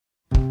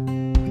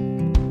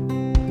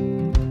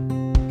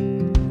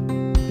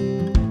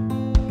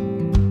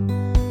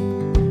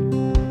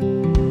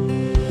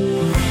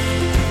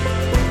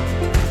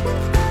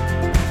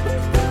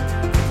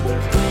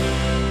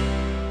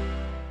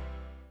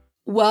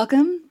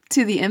Welcome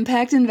to the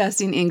Impact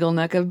Investing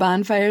Inglenook of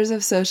Bonfires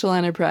of Social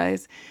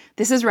Enterprise.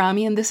 This is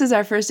Rami, and this is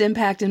our first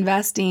Impact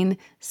Investing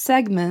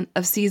segment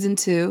of Season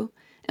 2,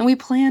 and we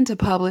plan to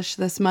publish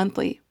this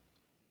monthly.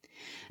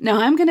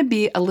 Now, I'm going to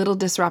be a little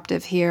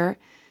disruptive here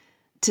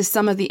to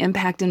some of the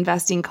impact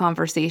investing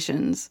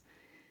conversations.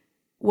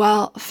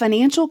 While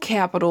financial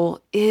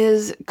capital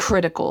is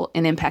critical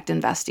in impact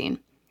investing,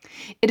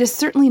 it is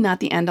certainly not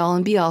the end-all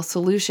and be-all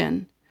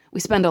solution. We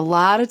spend a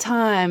lot of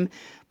time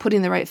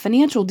putting the right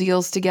financial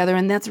deals together,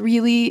 and that's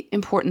really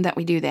important that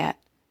we do that.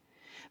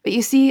 But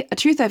you see, a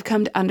truth I've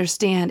come to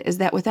understand is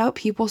that without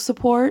people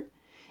support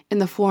in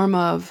the form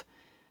of,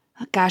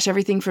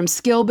 everything from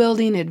skill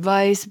building,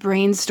 advice,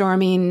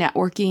 brainstorming,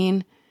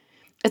 networking,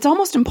 it's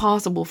almost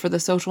impossible for the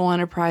social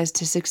enterprise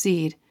to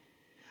succeed.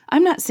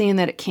 I'm not saying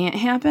that it can't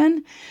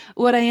happen.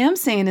 What I am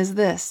saying is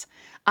this.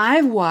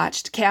 I've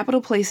watched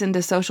capital place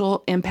into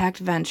social impact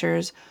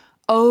ventures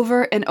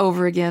over and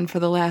over again for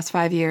the last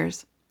 5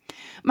 years.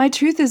 My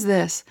truth is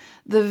this: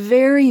 the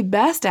very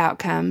best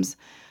outcomes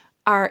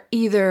are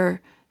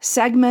either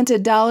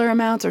segmented dollar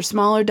amounts or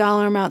smaller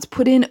dollar amounts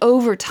put in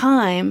over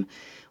time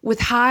with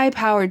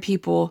high-powered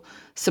people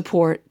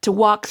support to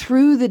walk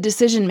through the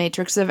decision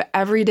matrix of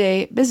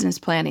everyday business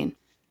planning.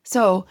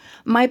 So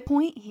my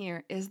point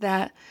here is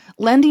that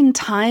lending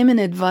time and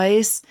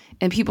advice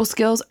and people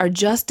skills are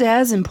just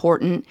as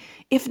important,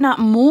 if not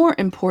more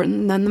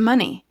important, than the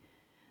money.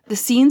 The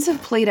scenes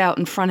have played out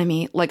in front of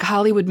me like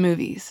Hollywood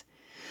movies.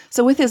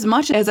 So with as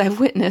much as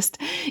I've witnessed,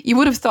 you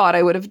would have thought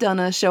I would have done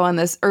a show on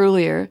this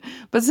earlier,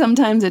 but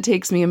sometimes it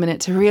takes me a minute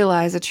to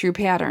realize a true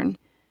pattern.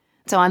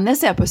 So on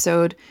this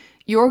episode,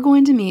 you're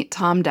going to meet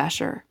Tom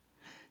Doescher.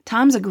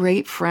 Tom's a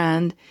great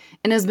friend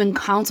and has been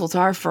counsel to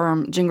our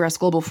firm, Gingras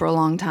Global, for a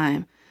long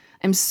time.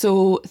 I'm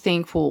so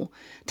thankful.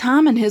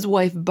 Tom and his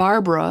wife,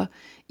 Barbara,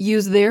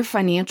 use their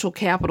financial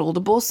capital to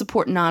both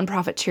support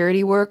nonprofit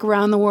charity work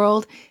around the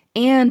world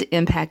and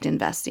impact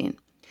investing.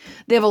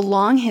 They have a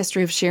long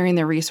history of sharing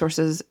their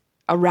resources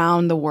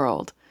around the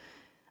world.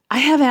 I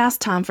have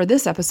asked Tom for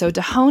this episode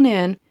to hone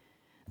in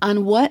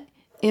on what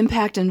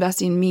impact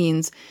investing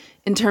means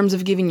in terms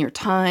of giving your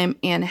time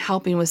and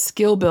helping with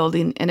skill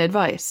building and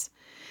advice.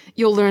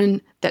 You'll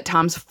learn that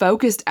Tom's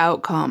focused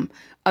outcome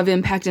of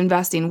impact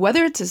investing,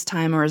 whether it's his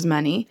time or his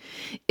money,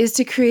 is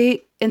to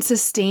create and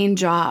sustain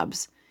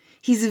jobs.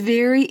 He's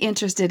very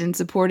interested in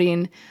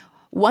supporting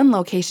one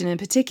location in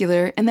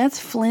particular, and that's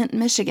Flint,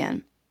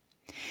 Michigan.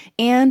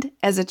 And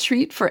as a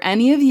treat for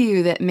any of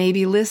you that may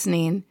be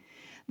listening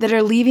that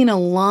are leaving a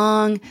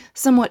long,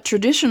 somewhat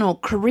traditional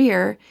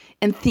career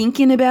and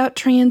thinking about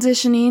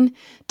transitioning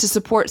to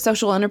support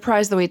social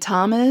enterprise the way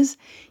Tom is,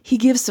 he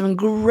gives some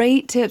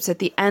great tips at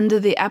the end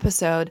of the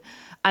episode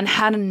on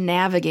how to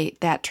navigate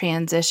that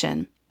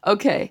transition.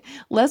 Okay,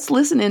 let's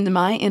listen into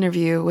my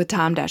interview with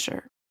Tom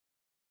Doescher.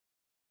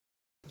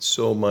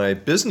 So my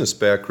business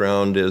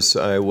background is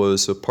I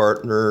was a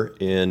partner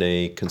in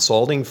a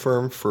consulting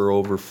firm for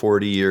over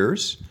 40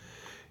 years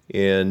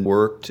and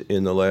worked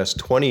in the last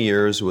 20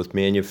 years with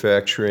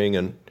manufacturing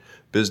and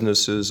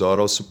businesses,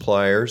 auto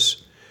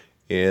suppliers,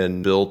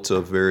 and built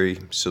a very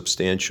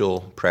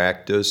substantial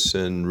practice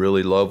and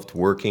really loved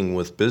working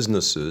with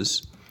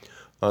businesses.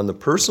 On the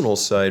personal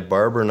side,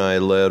 Barbara and I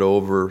led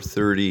over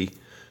 30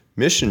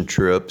 mission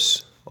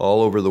trips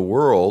all over the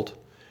world.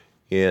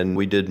 And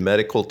we did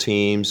medical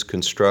teams,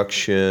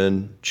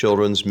 construction,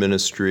 children's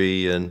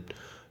ministry, and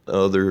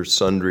other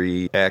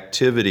sundry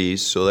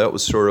activities. So that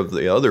was sort of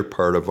the other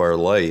part of our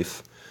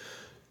life.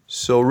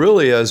 So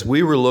really, as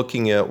we were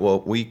looking at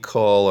what we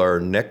call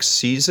our next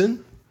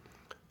season,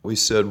 we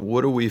said,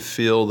 what do we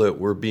feel that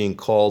we're being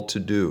called to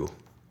do?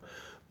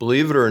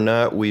 Believe it or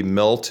not, we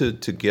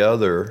melted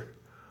together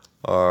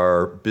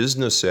our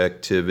business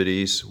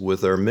activities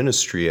with our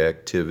ministry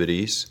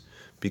activities,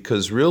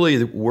 because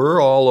really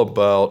we're all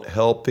about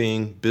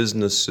helping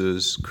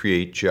businesses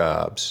create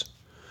jobs.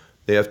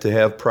 They have to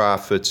have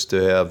profits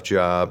to have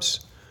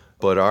jobs,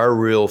 but our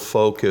real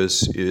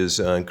focus is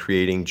on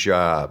creating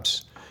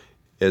jobs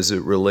as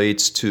it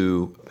relates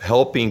to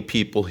helping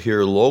people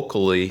here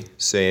locally,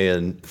 say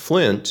in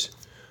Flint.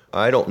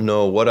 I don't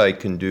know what I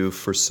can do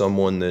for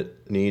someone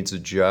that needs a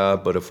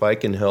job, but if I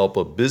can help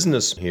a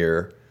business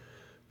here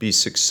be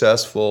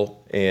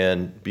successful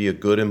and be a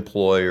good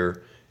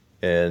employer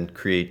and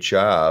create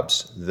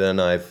jobs, then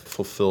I've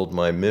fulfilled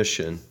my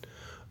mission.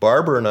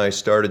 Barbara and I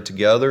started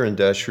together in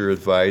Doescher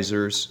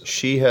Advisors.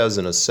 She has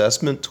an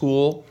assessment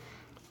tool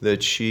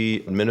that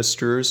she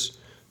administers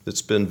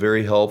that's been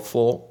very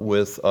helpful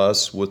with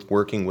us with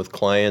working with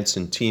clients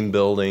and team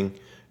building,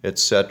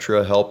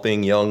 etc.,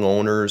 helping young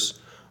owners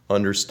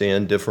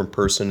understand different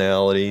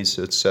personalities,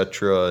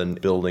 etc., and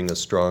building a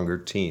stronger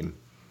team.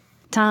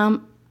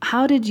 Tom,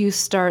 how did you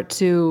start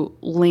to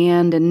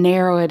land and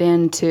narrow it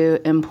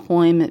into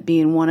employment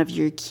being one of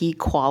your key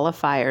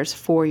qualifiers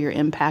for your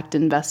impact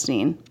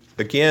investing?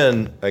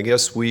 Again, I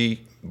guess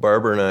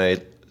Barbara and I,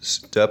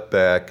 stepped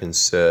back and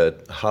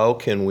said, how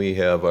can we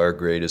have our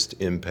greatest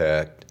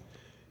impact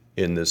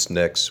in this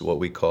next, what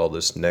we call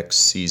this next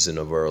season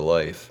of our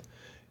life?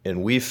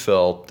 And we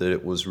felt that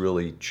it was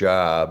really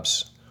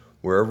jobs.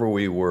 Wherever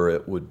we were,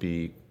 it would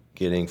be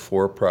getting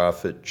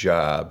for-profit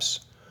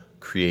jobs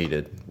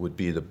created would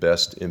be the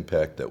best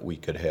impact that we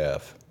could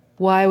have.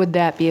 Why would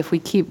that be if we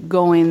keep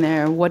going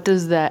there? What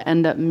does that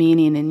end up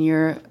meaning in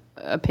your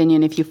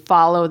opinion if you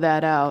follow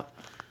that out?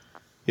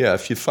 Yeah,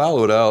 if you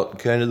follow it out,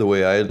 kind of the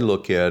way I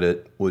look at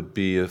it would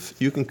be if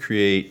you can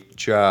create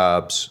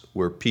jobs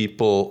where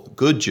people,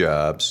 good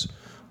jobs,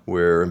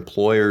 where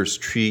employers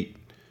treat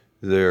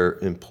their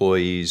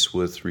employees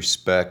with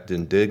respect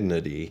and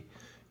dignity.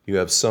 You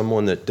have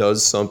someone that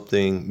does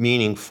something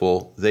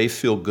meaningful, they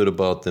feel good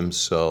about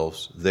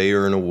themselves, they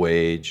earn a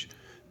wage,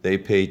 they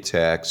pay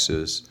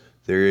taxes,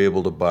 they're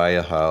able to buy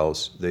a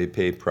house, they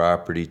pay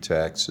property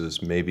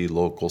taxes, maybe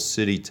local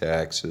city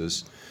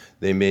taxes,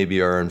 they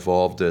maybe are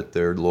involved at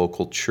their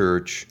local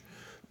church,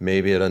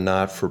 maybe at a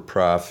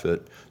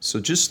not-for-profit. So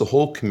just the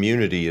whole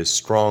community is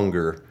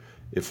stronger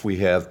if we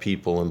have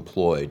people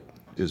employed,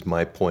 is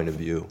my point of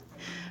view.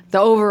 The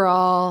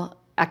overall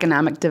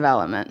economic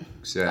development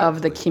Exactly.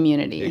 of the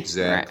community.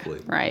 Exactly.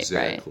 Right.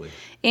 Exactly. Right.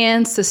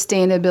 And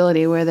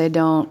sustainability where they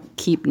don't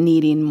keep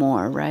needing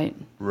more, right?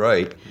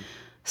 Right.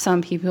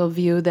 Some people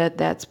view that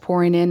that's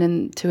pouring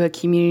into a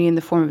community in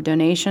the form of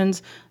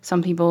donations.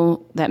 Some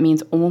people, that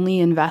means only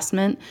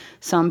investment.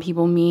 Some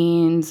people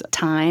means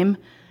time.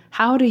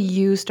 How do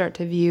you start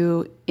to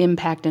view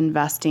impact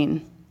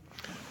investing?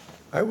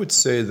 I would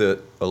say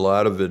that a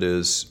lot of it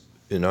is,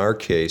 in our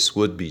case,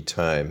 would be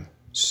time.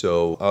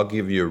 So I'll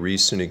give you a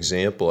recent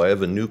example. I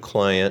have a new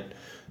client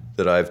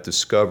that I've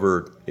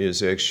discovered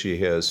actually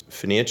has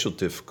financial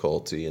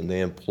difficulty, and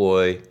they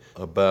employ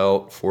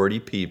about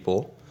 40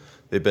 people.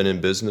 They've been in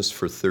business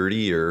for 30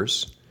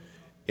 years.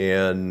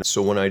 And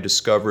so when I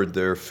discovered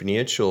their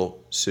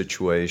financial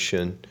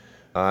situation,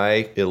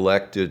 I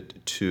elected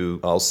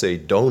to, I'll say,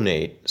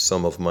 donate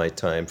some of my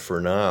time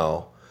for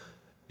now.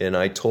 And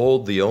I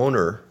told the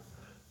owner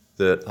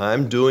that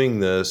I'm doing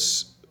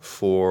this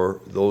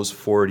for those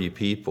 40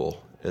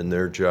 people and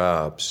their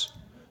jobs.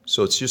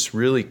 So it's just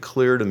really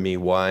clear to me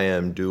why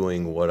I'm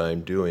doing what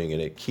I'm doing,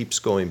 and it keeps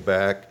going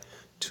back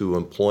to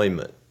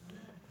employment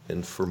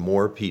and for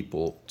more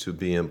people to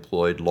be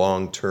employed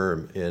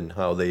long-term in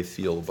how they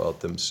feel about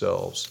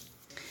themselves.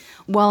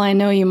 Well, I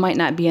know you might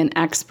not be an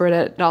expert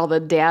at all the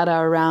data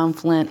around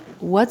Flint.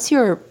 What's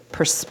your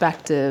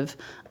perspective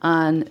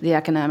on the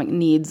economic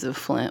needs of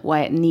Flint,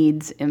 why it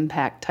needs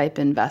impact-type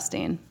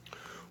investing?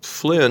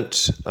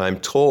 Flint, I'm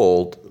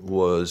told,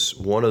 was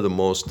one of the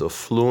most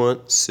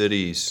affluent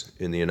cities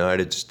in the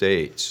United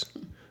States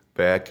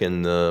back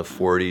in the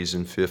 40s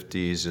and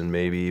 50s and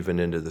maybe even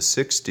into the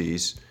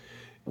 60s.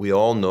 We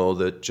all know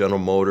that General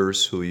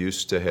Motors, who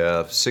used to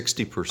have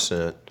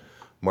 60%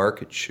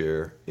 market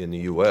share in the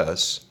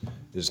U.S.,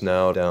 is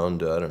now down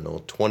to,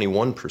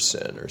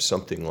 21% or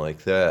something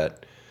like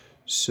that.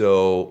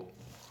 So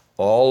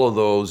all of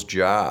those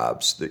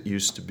jobs that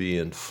used to be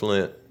in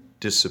Flint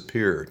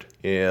disappeared,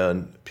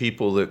 and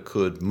people that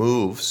could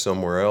move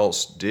somewhere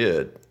else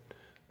did,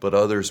 but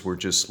others were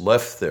just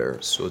left there.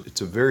 So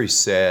it's a very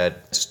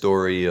sad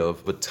story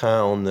of a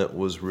town that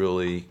was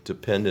really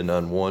dependent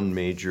on one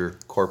major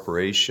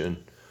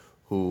corporation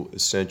who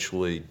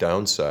essentially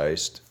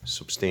downsized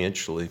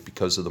substantially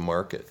because of the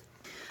market.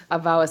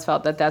 I've always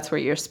felt that that's where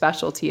your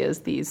specialty is,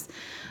 these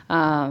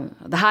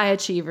the high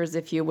achievers,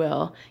 if you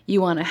will. You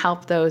want to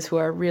help those who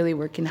are really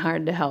working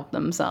hard to help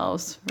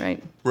themselves,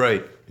 right?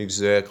 Right,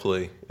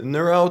 exactly. And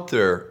they're out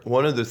there.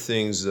 One of the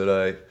things that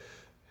I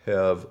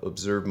have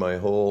observed my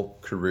whole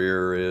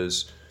career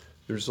is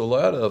there's a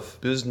lot of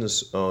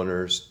business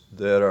owners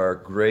that are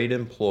great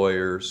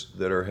employers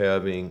that are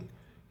having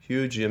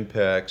huge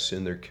impacts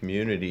in their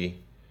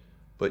community,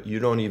 but you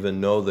don't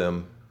even know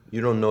them.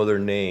 You don't know their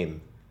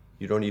name.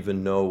 You don't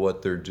even know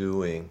what they're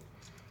doing.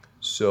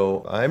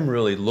 So I'm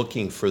really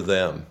looking for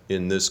them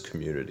in this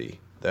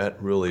community.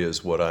 That really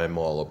is what I'm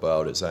all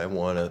about, is I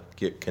want to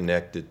get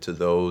connected to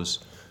those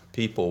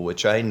people,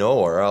 which I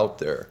know are out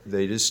there.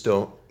 They just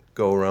don't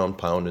go around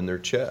pounding their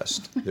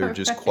chest. They're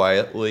just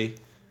quietly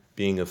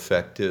being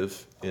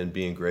effective and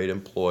being great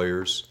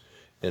employers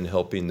and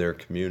helping their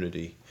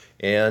community.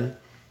 And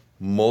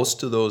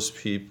most of those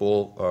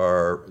people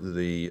are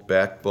the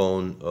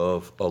backbone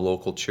of a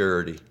local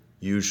charity,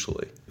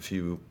 usually, if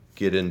you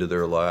get into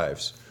their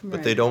lives. But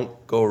Right. they don't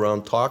go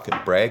around talking,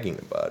 bragging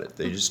about it.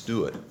 They just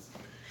do it.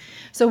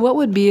 So what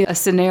would be a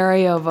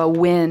scenario of a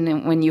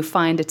win when you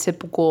find a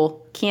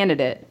typical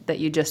candidate that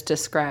you just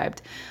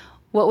described?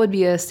 What would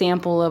be a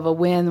sample of a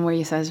win where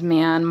you says,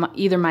 man,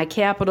 either my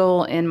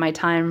capital and my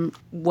time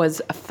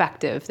was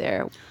effective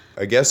there?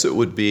 I guess it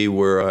would be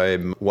where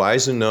I'm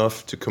wise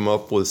enough to come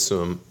up with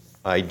some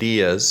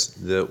ideas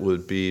that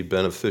would be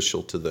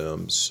beneficial to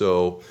them.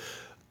 So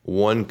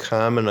one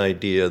common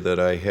idea that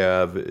I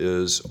have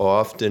is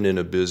often in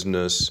a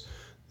business,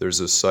 there's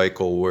a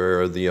cycle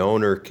where the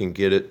owner can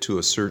get it to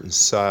a certain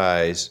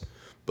size,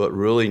 but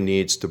really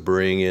needs to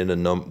bring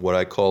in what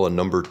I call a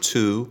number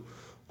two.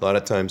 A lot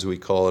of times we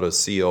call it a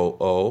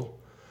COO.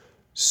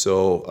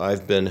 So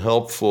I've been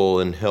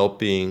helpful in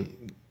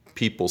helping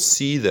people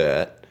see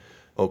that.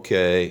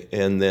 okay,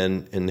 and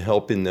then in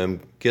helping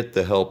them get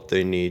the help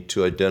they need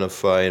to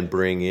identify and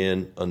bring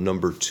in a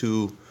number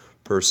two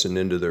person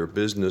into their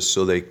business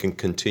so they can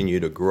continue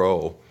to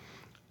grow.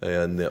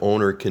 And the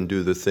owner can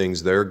do the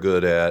things they're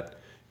good at,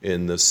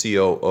 and the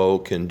COO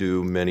can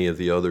do many of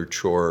the other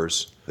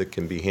chores that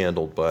can be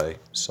handled by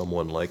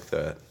someone like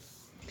that.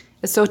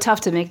 It's so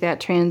tough to make that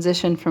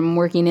transition from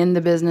working in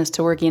the business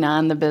to working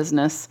on the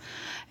business.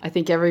 I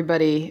think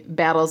everybody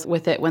battles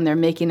with it when they're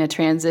making a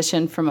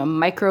transition from a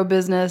micro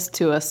business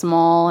to a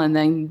small and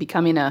then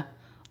becoming a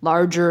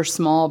larger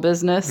small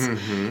business.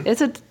 Mm-hmm.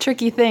 It's a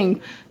tricky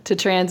thing to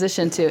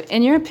transition to.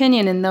 In your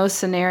opinion, in those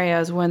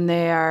scenarios when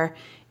they are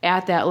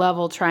at that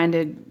level trying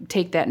to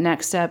take that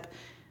next step,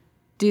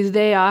 do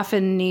they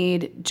often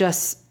need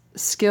just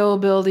skill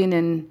building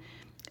and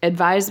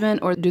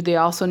advisement, or do they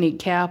also need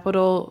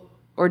capital,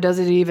 or does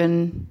it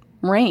even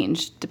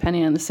range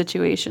depending on the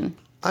situation?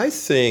 I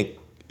think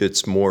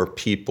it's more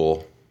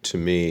people to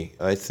me.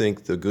 I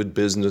think the good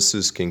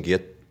businesses can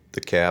get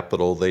the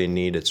capital they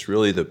need. It's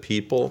really the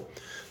people.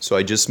 So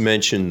I just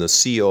mentioned the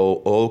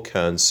COO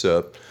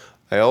concept.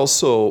 I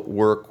also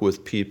work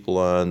with people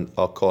on,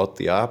 I'll call it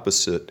the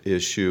opposite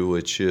issue,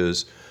 which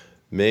is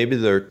maybe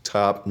their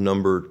top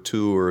number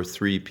 2 or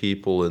 3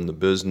 people in the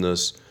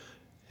business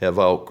have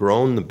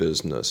outgrown the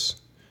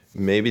business.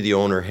 Maybe the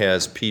owner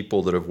has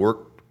people that have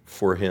worked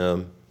for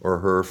him or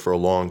her for a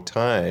long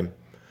time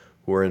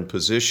who are in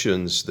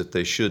positions that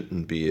they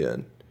shouldn't be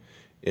in.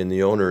 And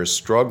the owner is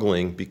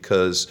struggling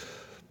because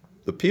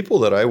the people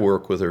that I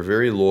work with are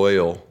very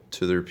loyal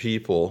to their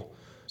people,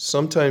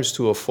 sometimes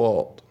to a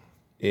fault.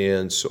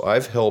 And so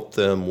I've helped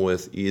them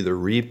with either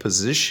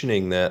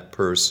repositioning that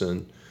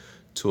person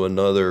to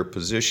another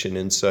position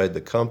inside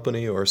the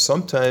company, or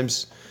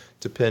sometimes,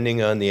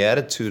 depending on the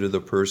attitude of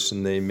the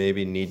person, they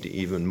maybe need to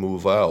even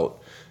move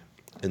out.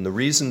 And the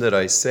reason that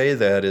I say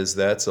that is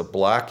that's a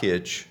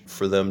blockage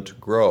for them to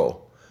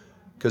grow.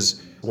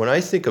 Because when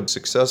I think of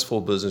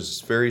successful business,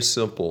 it's very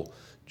simple.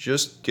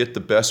 Just get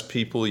the best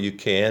people you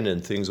can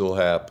and things will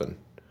happen.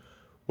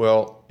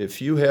 Well,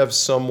 if you have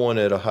someone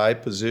at a high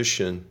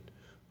position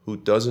who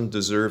doesn't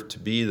deserve to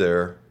be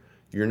there,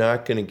 you're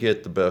not going to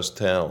get the best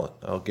talent.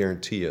 I'll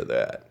guarantee you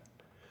that.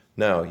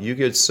 Now, you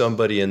get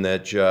somebody in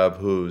that job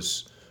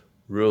who's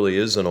really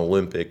is an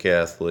Olympic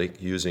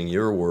athlete, using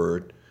your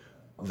word,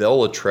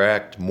 they'll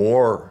attract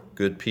more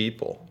good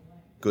people.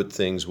 Good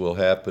things will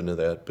happen to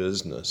that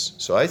business.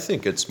 So I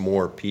think it's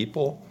more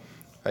people.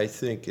 I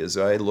think as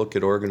I look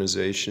at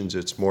organizations,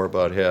 it's more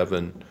about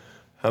having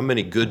how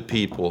many good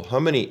people, how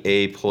many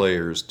A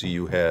players do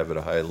you have at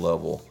a high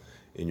level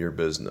in your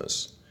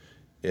business?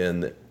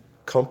 And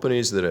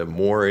companies that have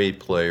more A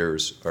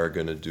players are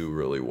going to do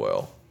really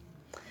well.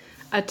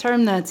 A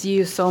term that's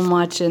used so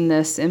much in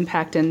this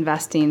impact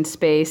investing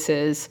space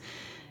is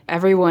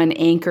everyone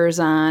anchors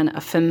on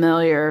a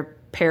familiar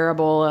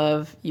parable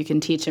of you can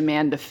teach a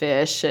man to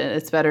fish, and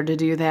it's better to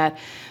do that.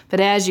 But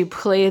as you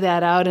play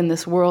that out in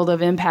this world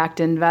of impact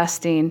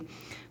investing,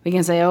 we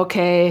can say,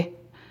 okay,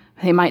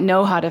 they might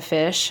know how to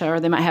fish, or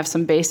they might have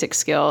some basic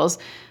skills,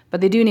 but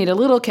they do need a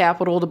little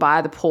capital to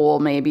buy the pole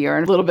maybe, or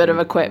a little bit of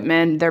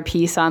equipment, their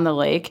piece on the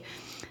lake.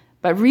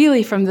 But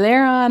really, from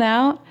there on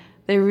out,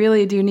 they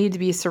really do need to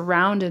be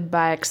surrounded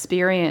by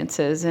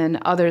experiences and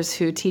others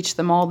who teach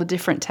them all the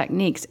different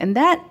techniques. And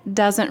that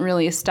doesn't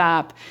really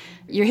stop.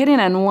 You're hitting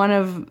on one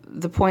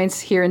of the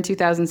points here in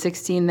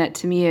 2016 that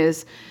to me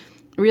is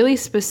really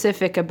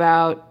specific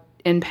about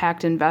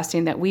impact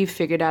investing that we've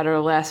figured out over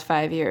the last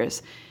 5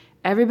 years.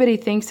 Everybody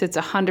thinks it's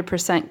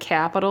 100%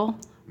 capital,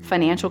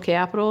 financial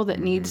capital that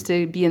needs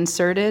to be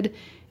inserted,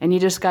 and you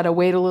just got to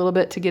wait a little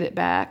bit to get it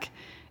back.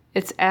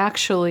 It's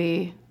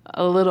actually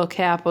a little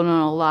capital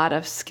and a lot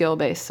of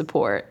skill-based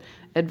support,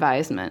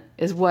 advisement,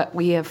 is what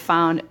we have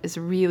found is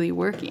really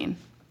working.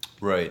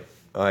 Right.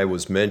 I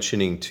was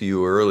mentioning to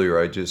you earlier,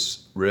 I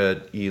just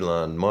read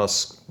Elon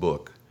Musk's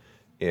book,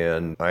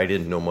 and I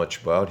didn't know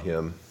much about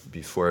him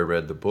before I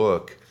read the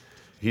book.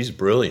 He's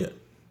brilliant.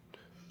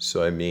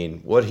 So, I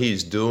mean, what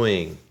he's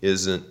doing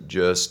isn't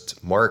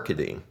just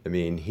marketing. I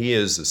mean, he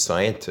is a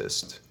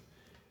scientist.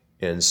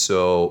 And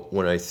so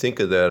when I think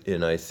of that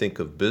and I think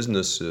of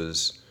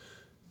businesses,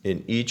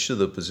 in each of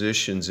the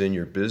positions in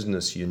your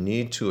business, you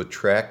need to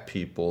attract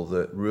people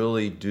that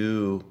really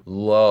do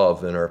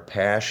love and are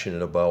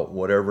passionate about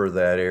whatever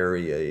that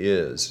area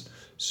is.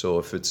 So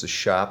if it's a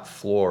shop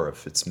floor,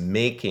 if it's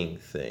making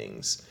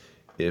things,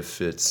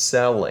 if it's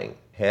selling,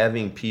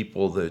 having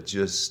people that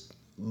just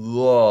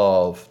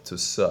love to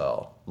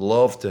sell,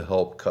 love to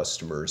help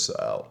customers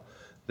out.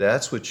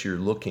 That's what you're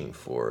looking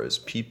for, is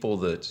people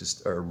that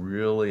just are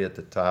really at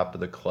the top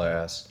of the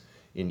class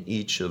in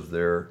each of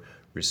their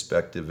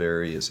respective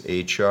areas.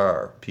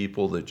 HR,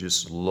 people that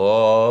just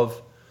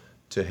love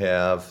to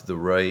have the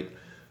right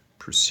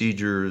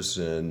procedures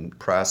and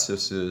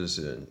processes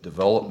and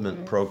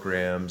development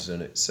programs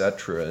and et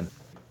cetera. And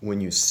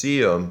when you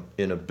see them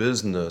in a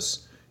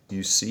business,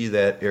 you see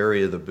that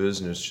area of the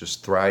business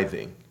just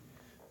thriving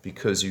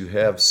because you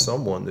have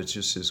someone that's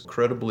just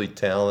incredibly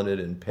talented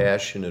and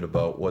passionate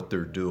about what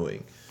they're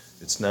doing.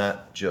 It's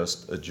not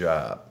just a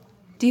job.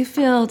 Do you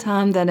feel,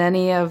 Tom, that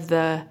any of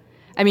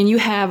you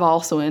have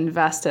also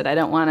invested. I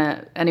don't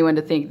want anyone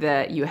to think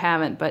that you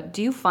haven't, but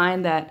do you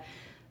find that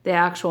the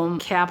actual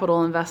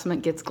capital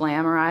investment gets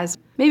glamorized?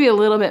 Maybe a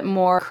little bit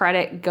more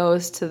credit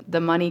goes to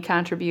the money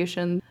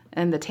contribution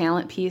and the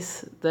talent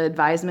piece. The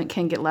advisement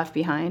can get left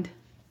behind?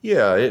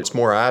 Yeah, it's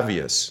more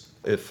obvious.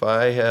 If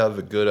I have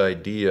a good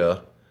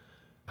idea,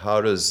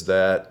 how does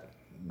that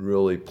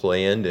really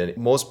play into it?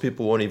 Most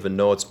people won't even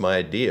know it's my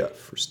idea,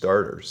 for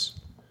starters.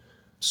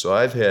 So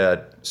I've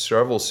had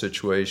several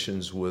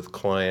situations with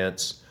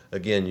clients,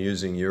 again,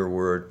 using your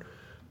word,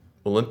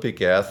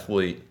 Olympic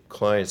athlete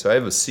clients. I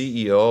have a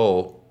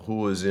CEO who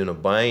was in a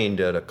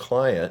bind at a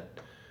client,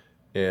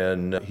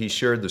 and he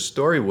shared the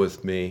story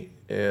with me.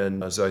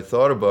 And as I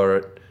thought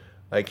about it,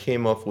 I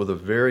came up with a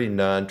very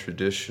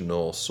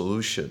non-traditional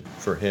solution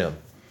for him.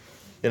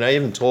 And I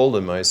even told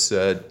him, I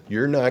said,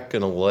 you're not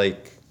going to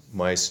like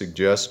my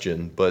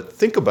suggestion, but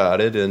think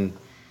about it and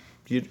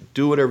you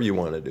do whatever you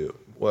want to do.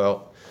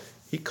 Well,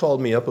 he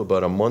called me up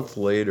about a month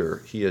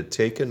later. He had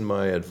taken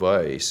my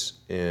advice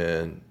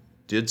and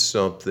did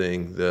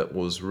something that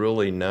was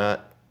really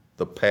not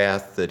the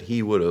path that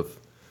he would have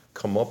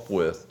come up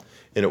with,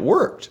 and it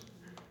worked.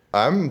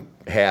 I'm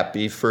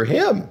happy for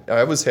him.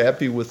 I was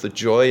happy with the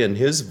joy in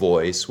his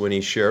voice when he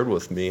shared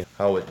with me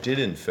how it did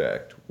in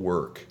fact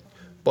work.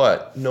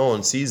 But no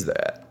one sees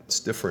that. It's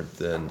different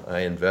than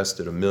I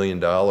invested $1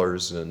 million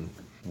in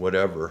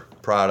whatever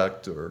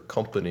product or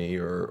company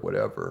or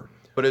whatever.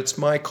 But it's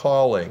my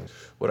calling.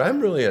 What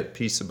I'm really at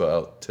peace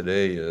about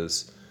today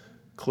is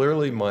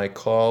clearly my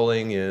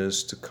calling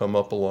is to come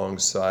up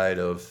alongside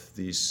of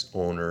these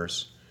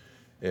owners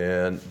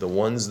and the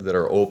ones that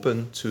are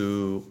open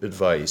to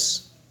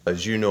advice.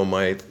 As you know,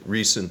 my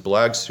recent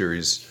blog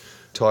series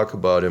talk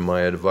about, am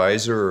I an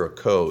advisor or a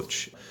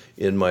coach?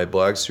 In my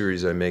blog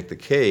series, I make the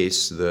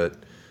case that,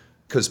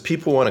 because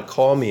people want to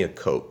call me a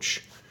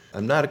coach.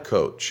 I'm not a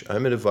coach.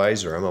 I'm an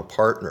advisor. I'm a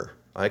partner.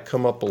 I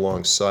come up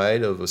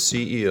alongside of a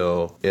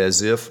CEO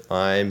as if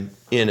I'm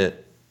in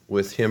it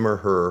with him or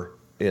her,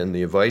 and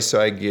the advice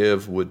I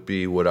give would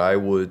be what I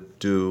would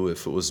do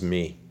if it was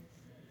me.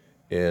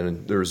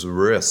 And there's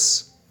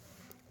risks,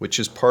 which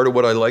is part of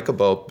what I like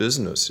about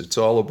business. It's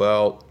all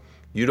about,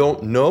 you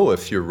don't know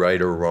if you're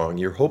right or wrong.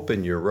 You're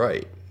hoping you're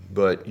right,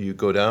 but you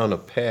go down a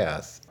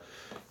path.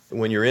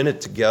 When you're in it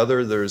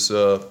together, there's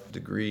a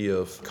degree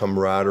of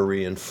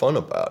camaraderie and fun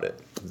about it.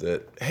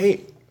 That,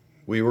 hey,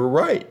 we were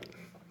right.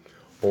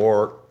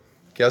 Or,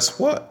 guess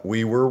what?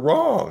 We were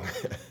wrong.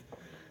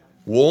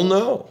 We'll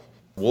know.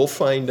 We'll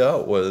find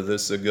out whether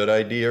this is a good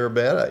idea or a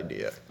bad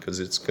idea, because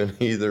it's going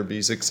to either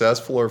be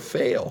successful or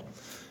fail.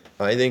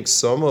 I think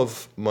some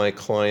of my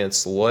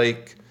clients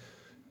like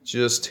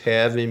just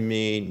having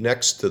me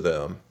next to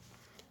them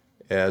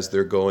as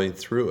they're going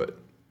through it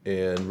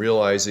and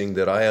realizing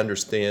that I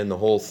understand the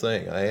whole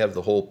thing. I have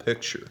the whole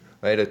picture.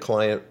 I had a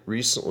client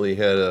recently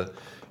had an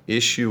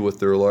issue with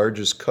their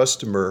largest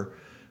customer.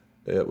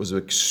 It was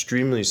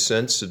extremely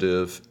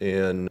sensitive,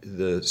 and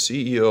the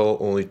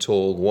CEO only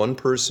told one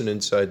person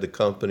inside the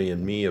company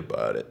and me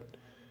about it,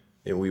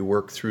 and we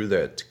worked through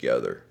that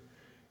together.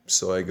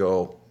 So I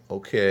go,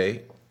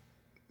 okay,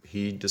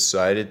 he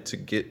decided to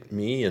get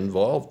me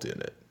involved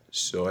in it,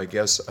 so I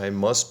guess I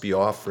must be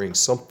offering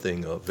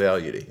something of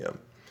value to him,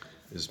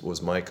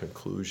 was my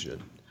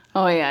conclusion.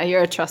 Oh yeah,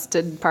 you're a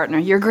trusted partner.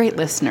 You're a great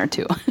listener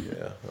too.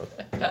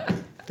 Yeah.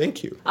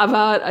 Thank you.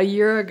 About a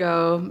year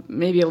ago,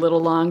 maybe a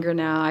little longer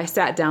now, I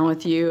sat down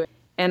with you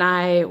and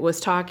I was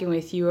talking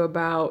with you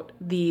about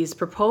these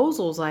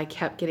proposals I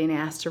kept getting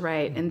asked to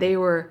write, and they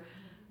were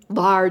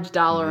large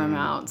dollar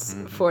amounts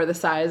for the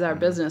size our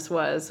business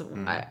was.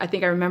 I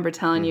think I remember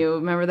telling you,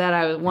 remember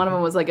that? One of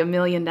them was like $1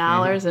 million,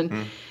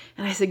 and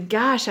I said,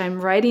 gosh, I'm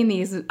writing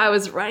these. I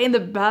was writing the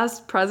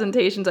best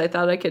presentations I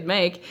thought I could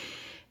make.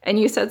 And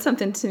you said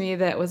something to me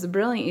that was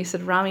brilliant. You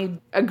said, Rami,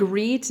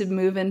 agree to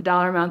move in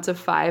dollar amounts of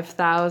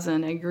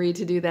 $5,000. Agree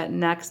to do that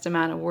next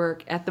amount of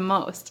work at the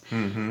most.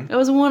 It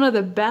was one of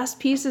the best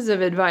pieces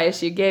of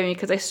advice you gave me,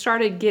 because I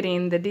started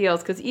getting the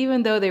deals. Because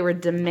even though they were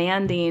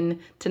demanding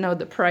to know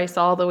the price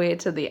all the way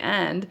to the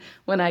end,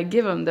 when I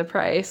give them the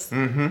price,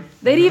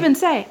 they'd even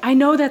say, I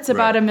know that's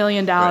about $1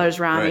 million,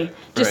 Rami.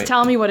 Just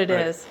tell me what it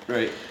is.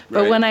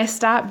 But when I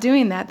stopped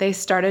doing that, they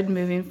started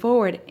moving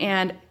forward.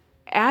 And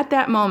at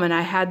that moment,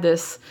 I had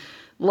this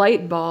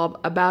light bulb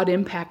about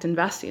impact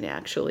investing,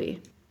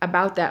 actually,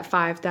 about that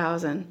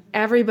 $5,000.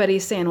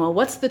 Everybody's saying, well,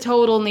 what's the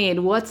total need?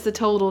 What's the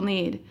total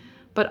need?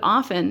 But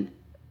often,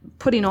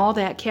 putting all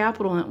that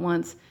capital at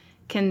once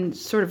can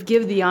sort of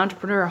give the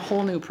entrepreneur a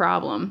whole new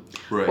problem.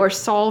 Or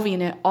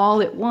solving it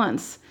all at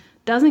once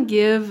doesn't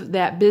give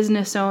that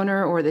business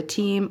owner or the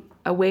team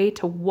a way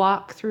to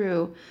walk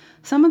through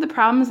some of the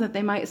problems that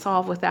they might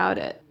solve without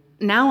it.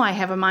 Now I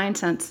have a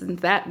mindset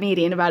since that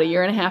meeting about 1.5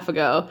 years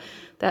ago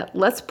that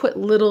let's put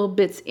little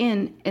bits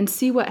in and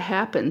see what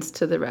happens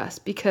to the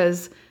rest,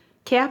 because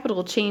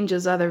capital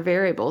changes other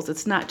variables.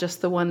 It's not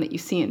just the one that you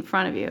see in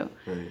front of you.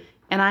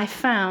 And I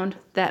found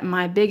that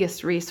my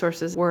biggest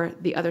resources were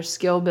the other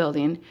skill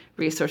building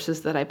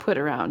resources that I put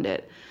around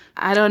it.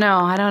 I don't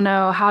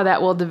know how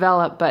that will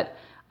develop, but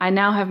I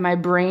now have my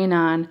brain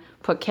on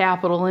put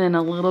capital in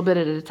a little bit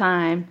at a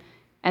time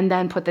and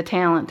then put the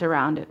talent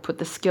around it, put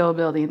the skill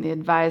building, the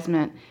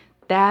advisement.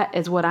 That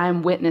is what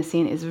I'm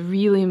witnessing is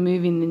really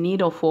moving the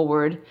needle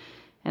forward.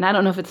 And I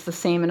don't know if it's the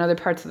same in other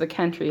parts of the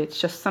country.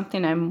 It's just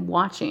something I'm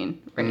watching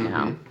right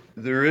now.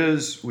 There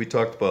is, we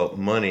talked about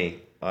money.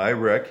 I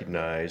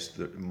recognize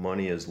that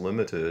money is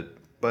limited.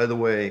 By the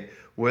way,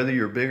 whether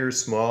you're big or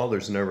small,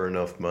 there's never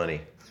enough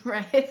money.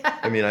 Right.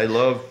 I mean, I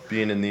love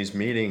being in these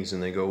meetings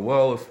and they go,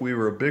 well, if we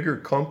were a bigger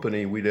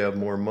company, we'd have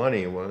more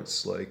money. Well,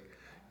 it's like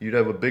you'd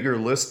have a bigger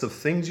list of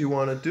things you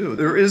want to do.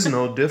 There is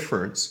no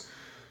difference.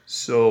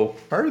 So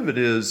part of it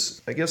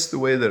is, I guess the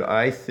way that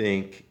I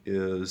think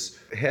is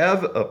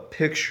have a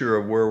picture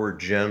of where we're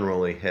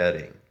generally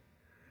heading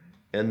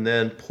and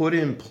then put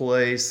in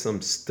place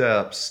some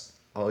steps.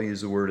 I'll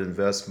use the word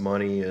invest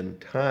money and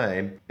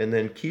time, and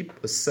then keep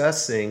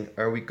assessing,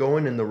 are we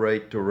going in the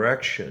right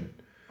direction?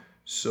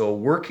 So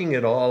working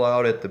it all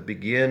out at the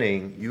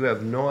beginning, you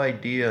have no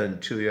idea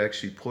until you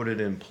actually put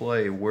it in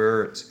play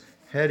where it's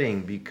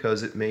heading,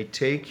 because it may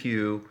take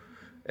you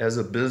as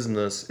a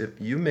business, if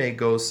you may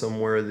go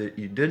somewhere that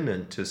you didn't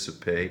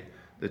anticipate,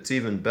 that's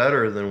even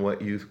better than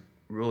what you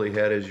really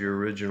had as your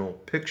original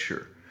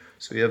picture.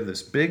 So you have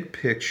this big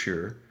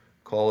picture,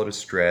 call it a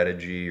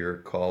strategy or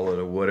call it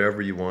a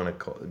whatever you want to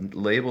call it,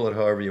 label it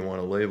however you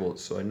want to label it.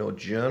 So I know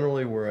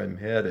generally where I'm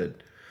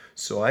headed.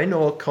 So I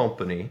know a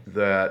company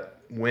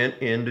that went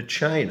into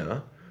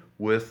China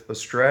with a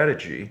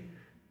strategy,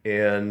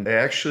 and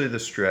actually the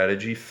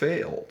strategy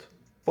failed.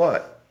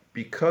 But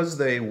because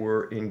they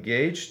were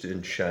engaged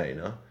in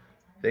China,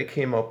 they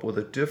came up with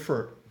a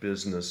different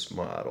business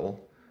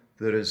model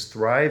that is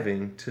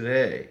thriving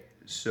today.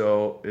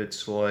 So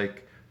it's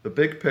like the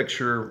big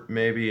picture,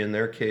 maybe in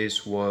their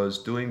case, was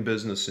doing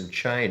business in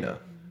China,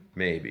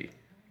 maybe,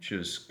 which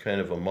is kind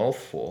of a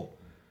mouthful.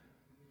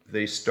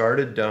 They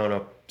started down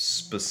a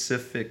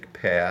specific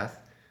path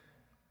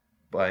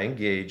by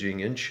engaging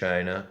in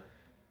China.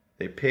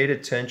 They paid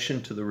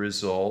attention to the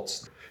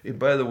results. And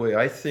by the way,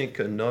 I think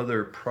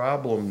another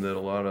problem that a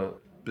lot of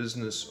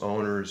business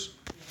owners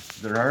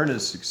that aren't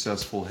as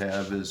successful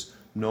have is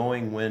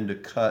knowing when to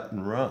cut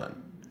and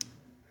run.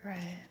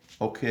 Right.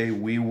 Okay,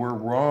 we were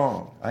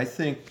wrong. I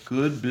think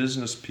good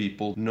business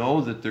people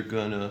know that they're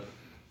going to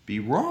be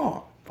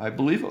wrong. I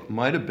believe it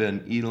might have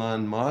been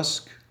Elon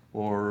Musk,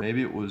 or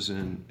maybe it was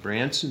in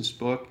Branson's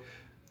book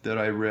that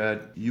I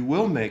read. You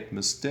will make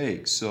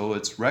mistakes. So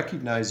it's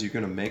recognize you're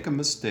going to make a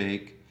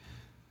mistake.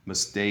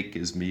 Mistake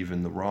is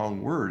even the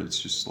wrong word. It's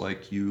just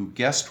like you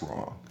guessed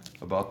wrong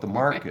about the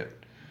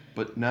market.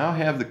 But now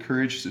have the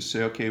courage to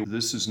say, okay,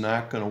 this is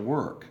not going to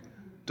work.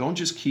 Don't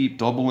just keep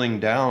doubling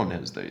down,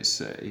 as they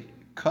say.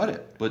 Cut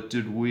it. But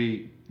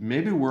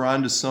maybe we're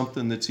onto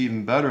something that's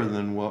even better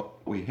than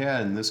what we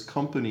had. And this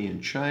company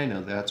in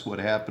China, that's what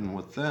happened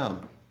with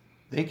them.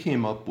 They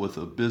came up with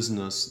a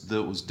business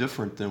that was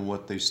different than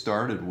what they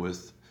started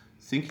with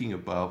thinking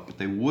about, but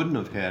they wouldn't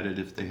have had it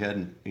if they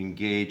hadn't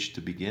engaged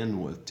to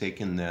begin with,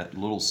 taken that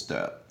little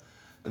step.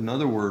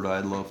 Another word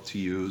I love to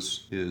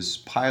use is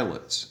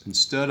pilots.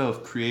 Instead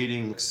of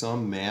creating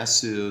some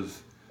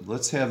massive,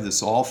 let's have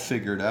this all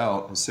figured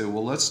out, and say,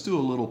 well, let's do a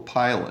little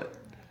pilot.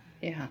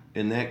 Yeah.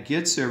 And that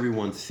gets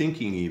everyone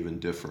thinking even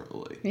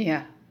differently.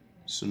 Yeah.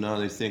 So now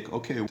they think,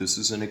 okay, this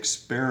is an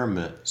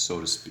experiment,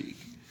 so to speak.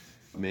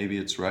 Maybe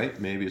it's right,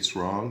 maybe it's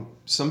wrong.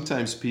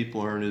 Sometimes people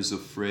aren't as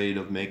afraid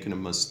of making a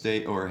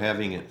mistake or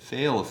having it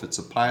fail if it's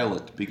a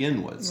pilot to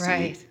begin with.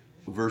 Right. See?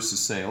 Versus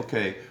saying,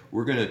 okay,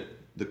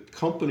 the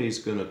company's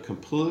going to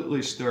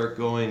completely start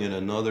going in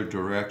another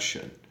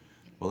direction.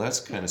 Well, that's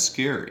kind of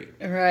scary.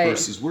 Right.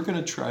 Versus we're going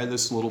to try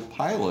this little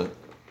pilot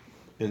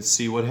and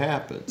see what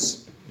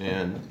happens.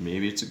 And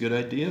maybe it's a good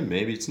idea,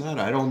 maybe it's not.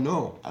 I don't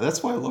know.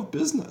 That's why I love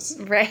business.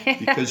 Right.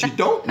 Because you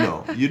don't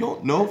know. You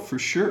don't know for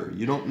sure.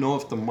 You don't know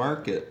if the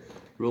market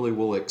really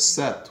will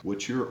accept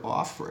what you're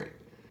offering.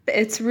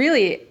 It's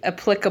really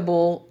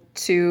applicable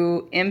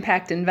to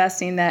impact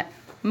investing that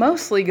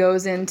mostly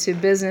goes into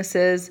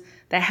businesses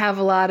that have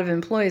a lot of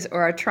employees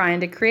or are trying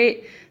to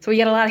create. So we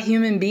get a lot of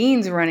human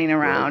beings running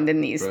around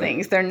in these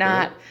things. They're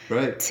not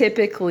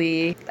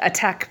typically a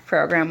tech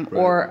program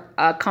or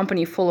a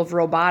company full of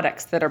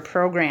robotics that are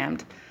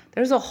programmed.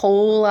 There's a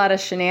whole lot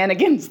of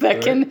shenanigans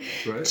that can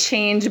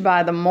change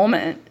by the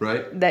moment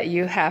that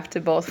you have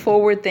to both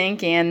forward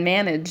think and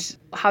manage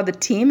how the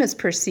team is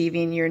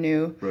perceiving your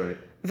new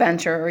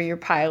venture or your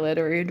pilot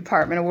or your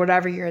department or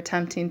whatever you're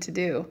attempting to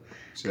do.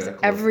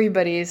 Exactly.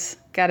 Everybody's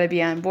got to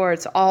be on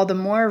board. So all the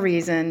more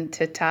reason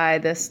to tie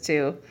this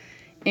to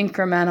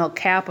incremental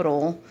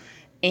capital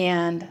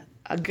and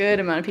a good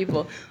amount of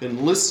people.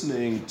 And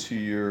listening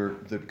to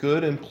the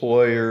good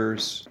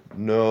employers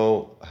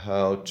know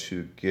how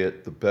to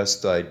get the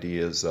best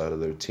ideas out of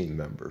their team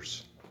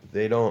members.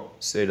 They don't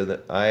say to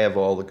them, I have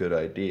all the good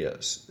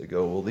ideas. They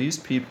go, well, these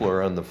people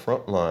are on the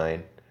front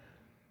line.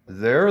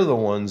 they're the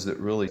ones that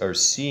really are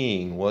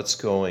seeing what's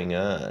going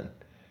on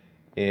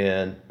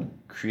and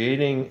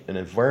creating an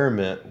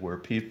environment where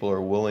people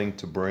are willing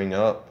to bring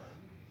up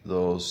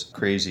those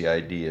crazy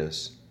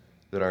ideas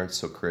that aren't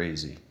so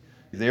crazy.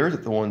 They're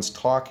the ones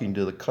talking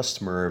to the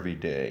customer every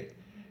day,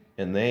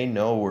 and they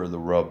know where the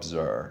rubs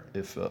are.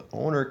 If an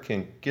owner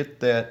can get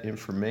that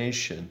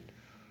information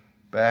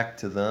back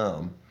to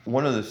them,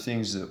 one of the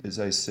things that, as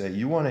I say,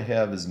 you want to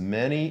have as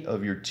many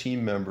of your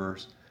team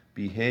members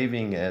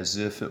behaving as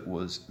if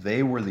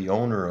they were the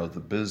owner of the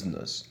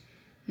business.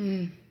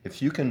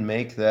 If you can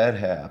make that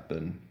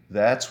happen,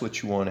 that's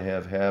what you want to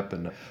have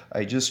happen.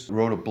 I just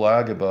wrote a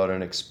blog about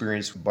an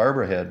experience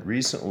Barbara had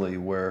recently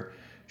where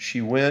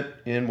she went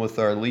in with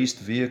our leased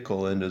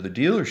vehicle into the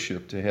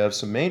dealership to have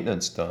some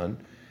maintenance done,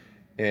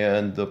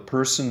 and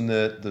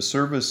the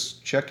service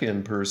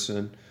check-in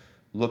person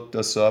looked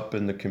us up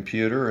in the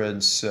computer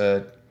and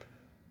said,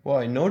 well,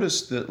 I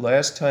noticed that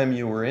last time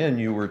you were in,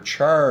 you were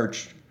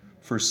charged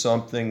for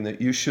something that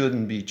you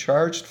shouldn't be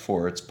charged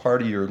for. It's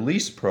part of your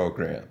lease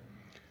program.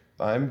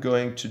 I'm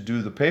going to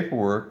do the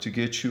paperwork to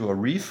get you a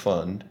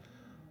refund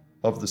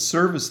of the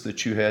service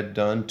that you had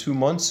done 2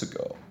 months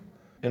ago.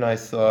 And I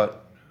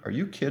thought, are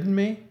you kidding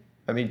me?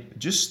 I mean,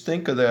 just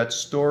think of that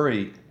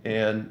story.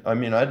 And I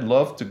mean, I'd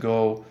love to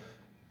go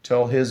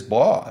tell his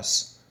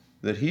boss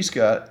that he's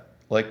got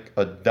like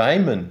a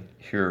diamond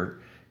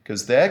here,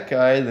 because that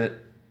guy that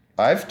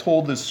I've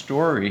told this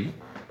story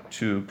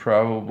to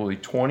probably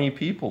 20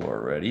 people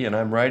already, and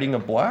I'm writing a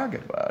blog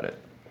about it.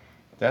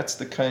 That's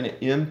the kind of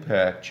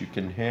impact you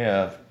can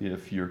have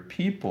if your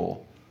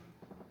people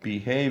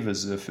behave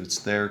as if it's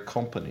their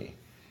company.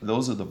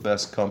 Those are the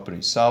best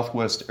companies.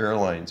 Southwest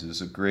Airlines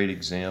is a great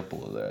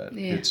example of that.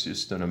 Yeah. It's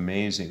just an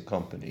amazing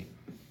company.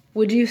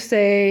 Would you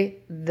say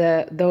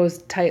that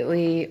those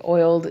tightly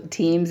oiled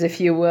teams, if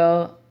you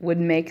will, would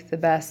make the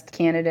best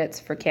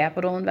candidates for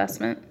capital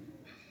investment?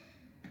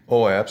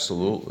 Oh,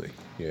 absolutely.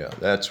 Yeah,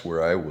 that's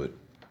where I would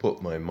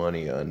put my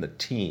money on the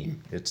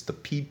team. It's the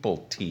people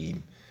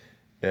team.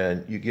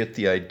 And you get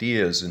the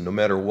ideas, and no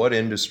matter what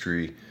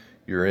industry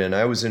you're in.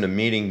 I was in a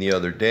meeting the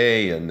other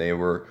day, and they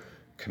were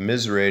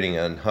commiserating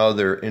on how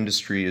their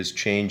industry is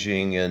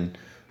changing and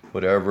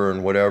whatever.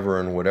 And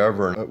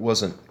it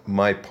wasn't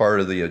my part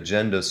of the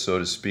agenda, so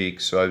to speak,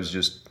 so I was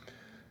just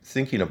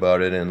thinking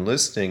about it and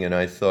listening, and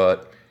I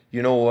thought,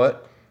 you know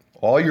what?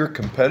 All your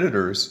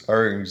competitors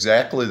are in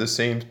exactly the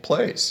same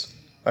place.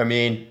 I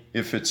mean,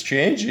 if it's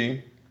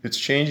changing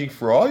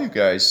for all you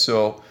guys,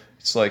 so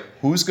it's like,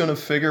 who's going to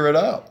figure it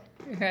out?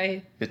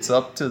 Right. It's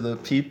up to the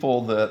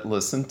people that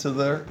listen to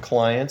their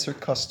clients or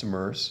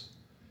customers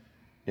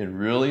and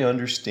really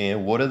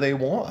understand what do they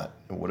want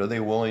and what are they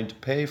willing to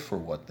pay for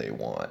what they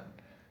want.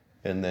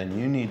 And then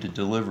you need to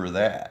deliver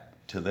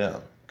that to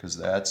them, because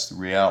that's the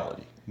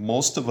reality.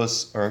 Most of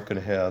us aren't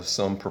going to have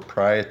some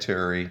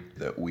proprietary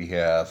that we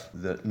have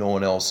that no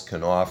one else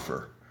can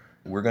offer.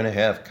 We're going to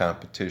have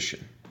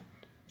competition.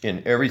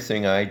 In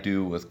everything I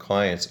do with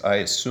clients, I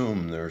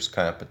assume there's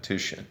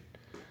competition,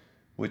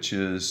 which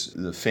is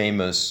the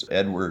famous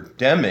Edward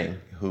Deming,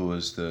 who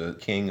was the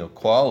king of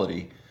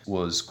quality,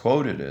 was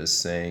quoted as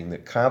saying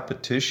that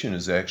competition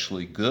is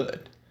actually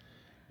good.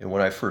 And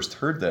when I first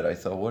heard that, I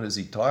thought, what is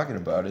he talking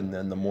about? And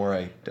then the more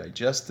I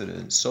digested it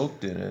and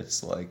soaked in it,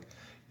 it's like,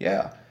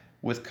 yeah,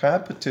 with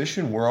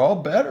competition, we're all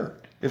better.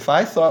 If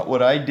I thought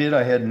what I did,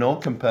 I had no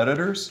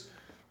competitors,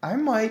 I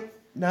might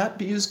not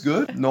be as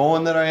good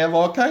knowing that I have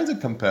all kinds of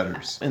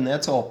competitors. And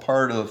that's all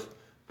part of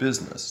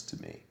business to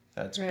me.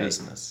 That's right.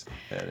 Business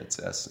at its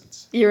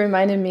essence. You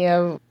reminded me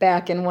of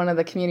back in one of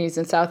the communities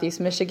in Southeast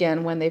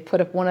Michigan when they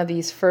put up one of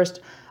these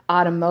first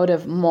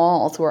automotive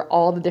malls where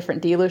all the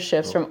different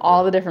dealerships from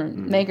all the different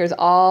makers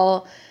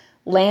all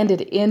landed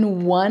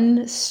in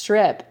one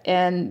strip,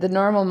 and the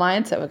normal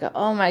mindset would go,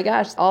 oh my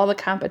gosh, all the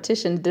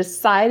competition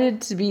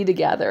decided to be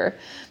together.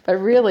 But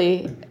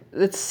really,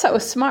 it's so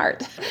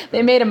smart.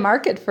 They made a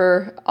market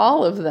for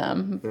all of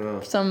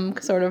them, some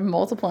sort of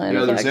multiplying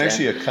effect. There's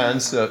actually a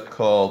concept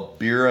called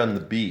beer on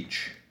the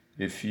beach.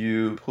 If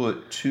you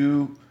put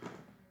two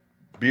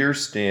beer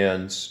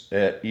stands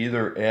at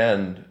either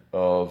end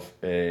of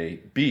a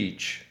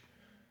beach,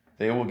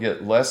 they will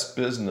get less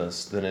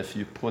business than if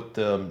you put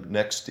them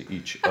next to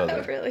each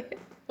other. Really?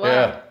 Wow.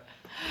 Yeah.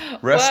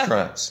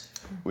 Restaurants.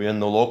 Wow.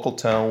 In the local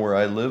town where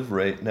I live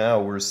right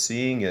now, we're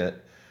seeing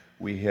it.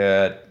 We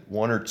had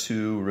one or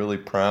two really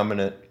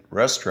prominent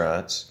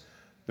restaurants.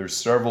 There's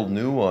several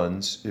new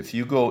ones. If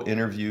you go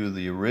interview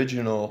the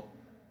original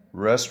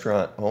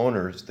restaurant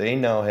owners, they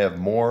now have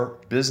more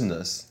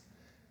business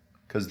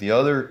because the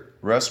other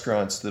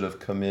restaurants that have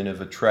come in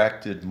have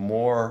attracted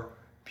more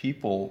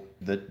people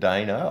that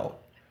dine out.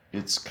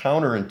 It's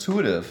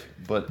counterintuitive,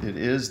 but it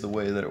is the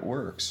way that it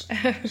works.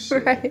 So.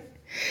 Right.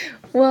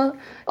 Well,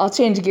 I'll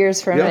change gears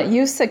for a minute.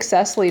 You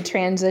successfully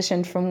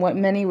transitioned from what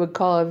many would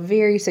call a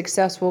very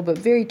successful but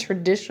very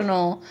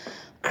traditional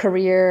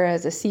career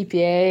as a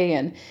CPA,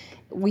 and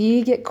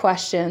we get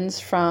questions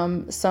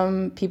from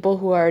some people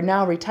who are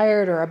now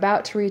retired or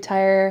about to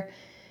retire.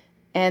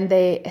 and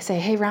they say,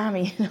 hey,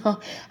 Rami,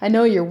 I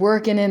know you're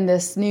working in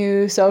this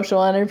new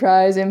social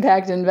enterprise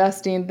impact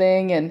investing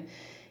thing, and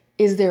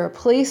is there a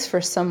place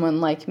for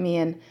someone like me?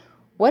 And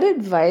what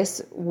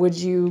advice would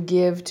you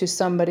give to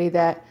somebody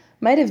that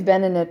might have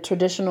been in a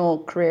traditional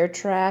career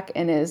track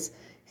and is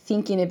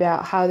thinking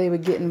about how they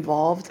would get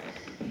involved?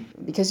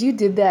 Because you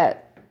did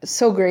that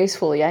so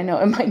gracefully. I know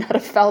it might not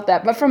have felt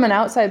that, but from an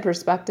outside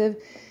perspective,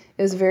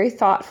 it was very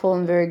thoughtful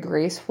and very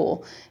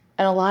graceful.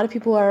 And a lot of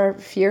people are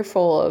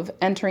fearful of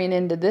entering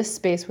into this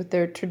space with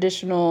their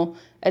traditional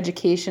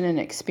education and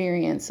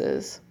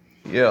experiences.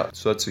 Yeah,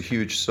 so that's a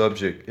huge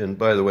subject. And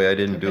by the way, I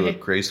didn't do it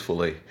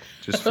gracefully,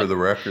 just for the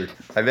record.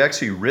 I've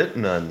actually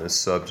written on this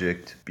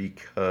subject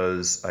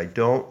because I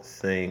don't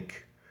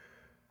think,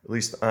 at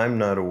least I'm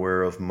not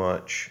aware of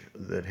much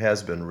that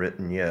has been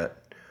written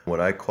yet, what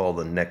I call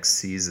the next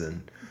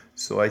season.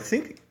 So I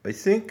think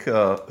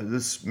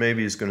this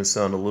maybe is going to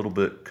sound a little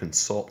bit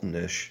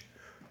consultant-ish.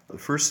 The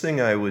first thing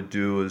I would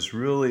do is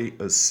really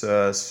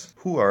assess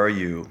who are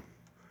you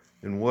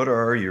and what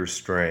are your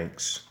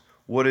strengths?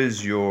 What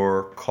is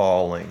your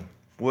calling?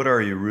 What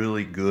are you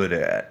really good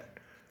at?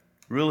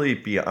 Really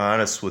be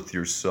honest with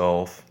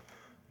yourself.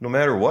 No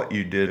matter what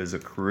you did as a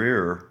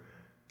career,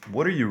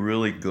 what are you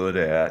really good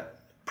at?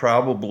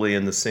 Probably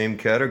in the same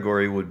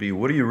category would be,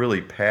 what are you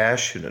really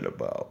passionate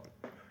about?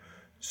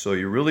 So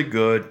you're really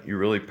good, you're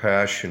really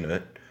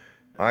passionate.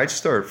 I'd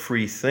start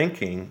free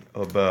thinking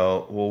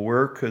about, well,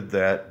 where could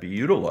that be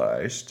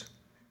utilized?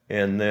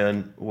 And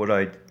then what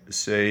I'd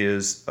say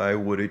is I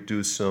would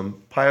do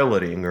some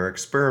piloting or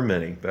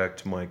experimenting, back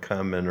to my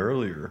comment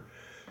earlier.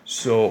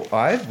 So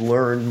I've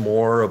learned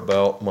more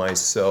about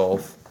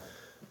myself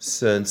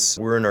since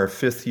we're in our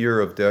 5th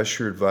year of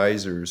Doescher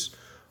Advisors.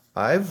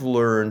 I've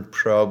learned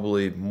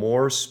probably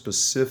more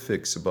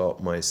specifics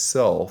about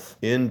myself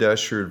in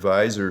Doescher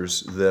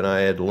Advisors than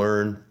I had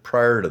learned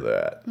prior to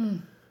that.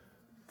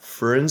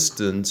 For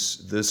instance,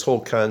 this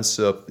whole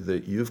concept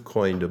that you've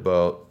coined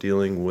about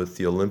dealing with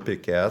the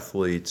Olympic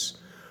athletes,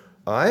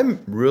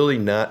 I'm really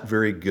not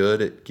very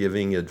good at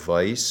giving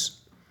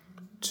advice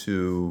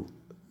to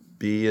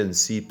B and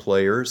C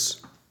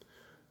players.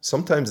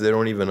 Sometimes they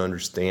don't even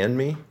understand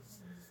me.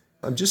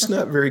 I'm just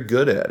not very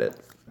good at it.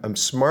 I'm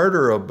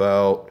smarter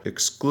about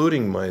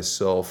excluding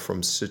myself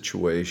from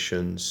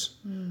situations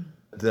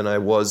than I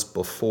was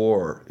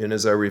before. And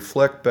as I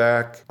reflect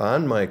back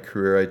on my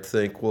career, I'd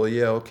think, well,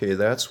 yeah, okay,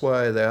 that's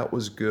why that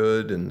was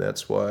good, and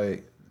that's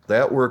why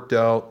that worked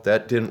out,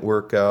 that didn't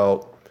work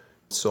out,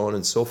 so on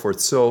and so forth.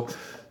 So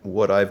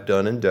what I've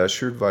done in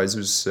Doescher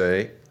Advisors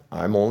say,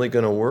 I'm only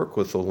going to work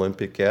with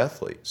Olympic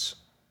athletes.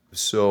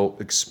 So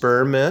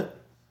experiment.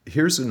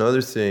 Here's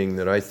another thing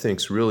that I think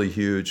is really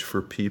huge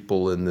for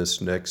people in this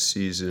next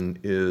season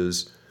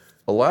is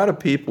a lot of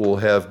people will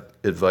have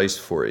advice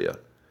for you.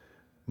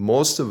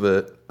 Most of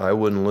it I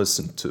wouldn't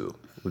listen to,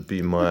 would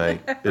be my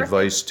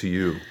advice to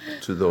you,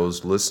 to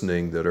those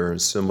listening that are in a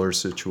similar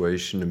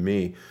situation to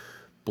me.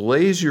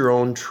 Blaze your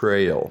own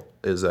trail.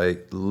 As I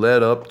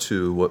led up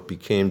to what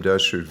became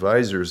Doescher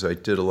Advisors, I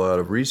did a lot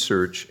of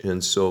research.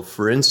 And so,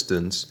 for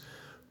instance,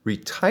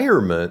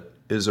 retirement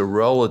is a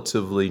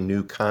relatively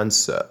new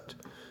concept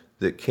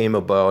that came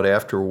about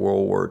after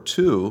World War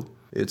II.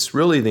 It's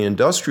really the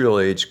industrial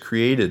age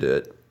created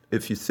it.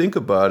 If you think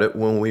about it,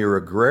 when we were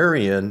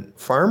agrarian,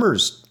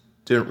 farmers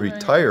didn't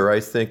retire. I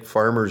think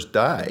farmers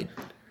died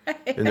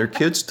and their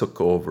kids took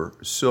over.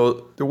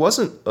 So there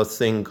wasn't a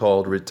thing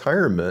called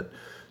retirement.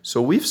 So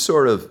we've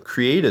sort of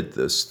created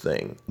this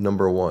thing,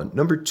 number one.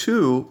 Number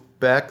two,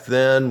 back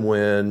then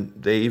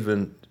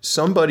when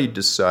somebody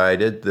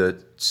decided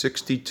that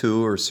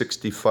 62 or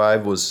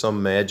 65 was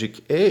some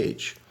magic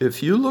age.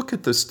 If you look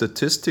at the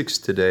statistics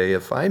today,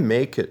 if I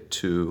make it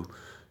to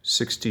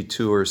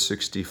 62 or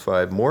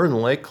 65, more than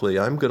likely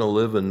I'm going to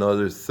live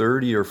another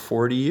 30 or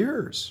 40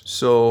 years.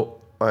 So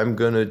I'm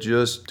going to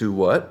just do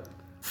what?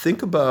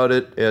 Think about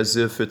it as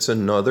if it's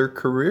another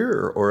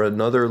career or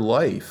another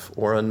life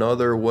or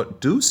another what.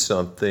 Do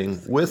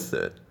something with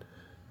it.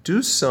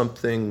 Do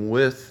something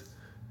with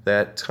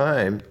that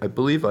time. I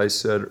believe I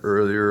said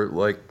earlier,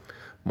 like,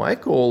 my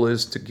goal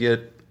is to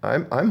get,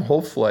 I'm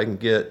hopeful I can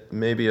get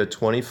maybe a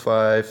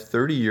 25,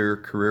 30-year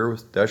career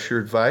with Doescher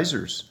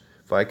Advisors.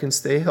 If I can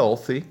stay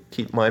healthy,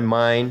 keep my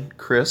mind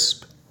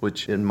crisp,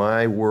 which in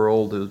my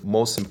world, the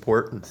most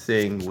important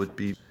thing would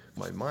be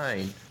my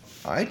mind.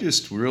 I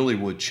just really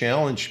would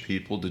challenge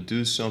people to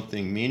do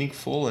something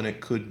meaningful, and it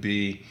could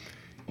be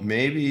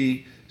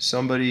maybe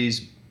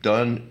somebody's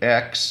done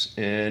X,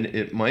 and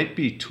it might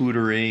be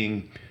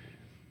tutoring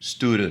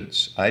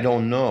students. I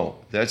don't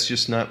know. That's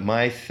just not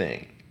my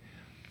thing.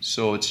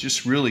 So it's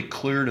just really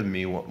clear to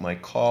me what my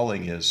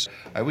calling is.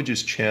 I would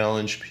just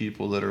challenge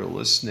people that are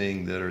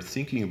listening, that are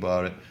thinking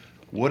about it.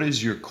 What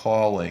is your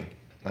calling?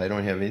 I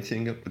don't have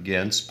anything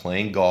against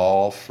playing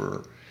golf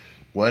or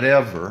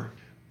whatever,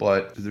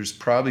 but there's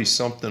probably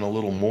something a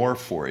little more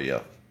for you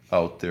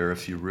out there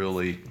if you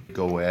really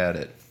go at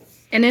it.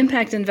 And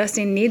impact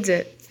investing needs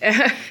it.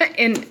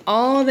 in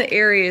all the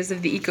areas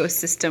of the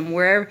ecosystem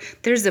where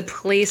there's a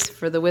place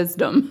for the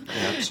wisdom.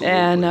 Absolutely.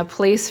 And a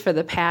place for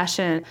the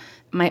passion.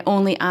 My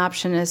only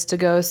option is to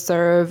go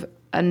serve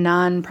a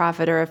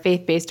nonprofit or a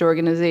faith-based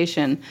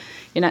organization.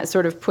 You're not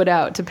sort of put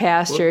out to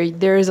pasture. Well,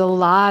 there's a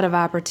lot of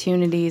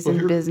opportunities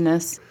in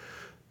business.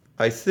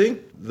 I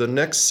think the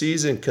next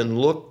season can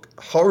look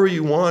however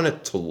you want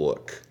it to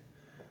look.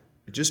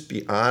 Just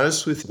be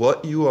honest with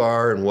what you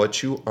are and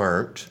what you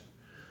aren't.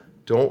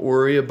 Don't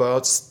worry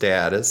about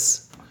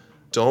status.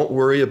 Don't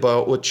worry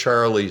about what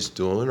Charlie's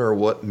doing or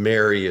what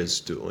Mary is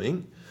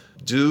doing.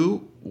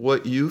 Do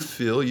what you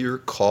feel you're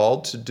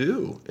called to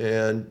do,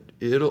 and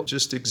it'll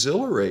just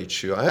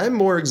exhilarate you. I'm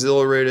more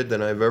exhilarated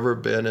than I've ever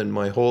been in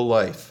my whole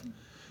life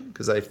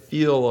because I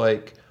feel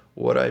like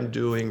what I'm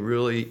doing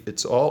really,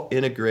 it's all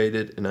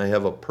integrated and I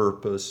have a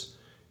purpose,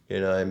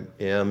 and I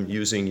am,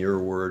 using your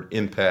word,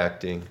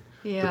 impacting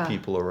the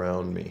people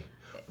around me.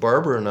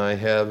 Barbara and I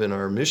have in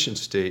our mission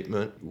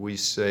statement, we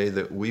say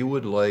that we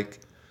would like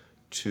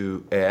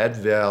to add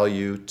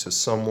value to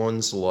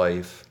someone's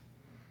life.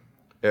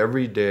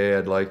 Every day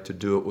I'd like to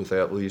do it with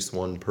at least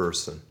one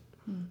person.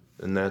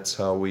 And that's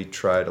how we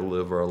try to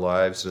live our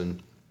lives,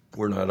 and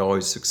we're not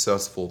always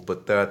successful,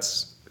 but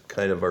that's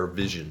kind of our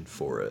vision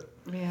for it.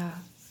 Yeah.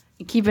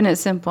 Keeping it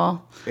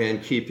simple.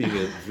 And keeping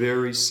it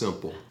very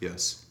simple,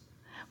 yes.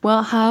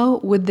 Well,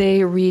 how would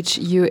they reach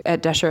you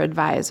at Doescher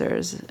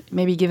Advisors?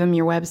 Maybe give them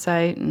your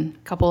website and a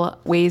couple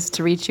of ways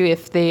to reach you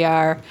if they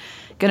are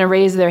going to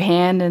raise their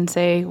hand and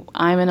say,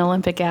 I'm an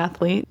Olympic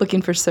athlete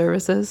looking for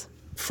services.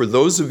 For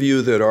those of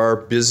you that are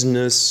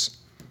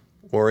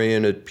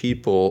business-oriented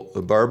people,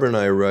 Barbara and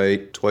I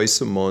write twice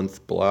a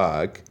month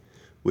blog,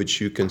 which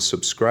you can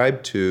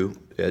subscribe to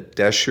at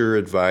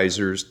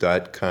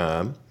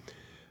DoscherAdvisors.com.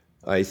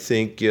 I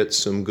think get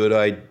some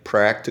good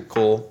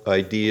practical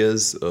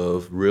ideas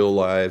of real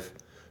life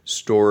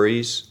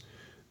stories,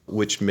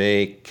 which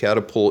may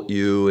catapult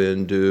you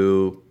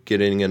into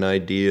getting an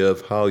idea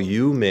of how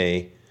you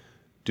may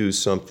do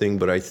something,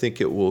 but I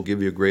think it will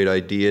give you a great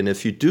idea. And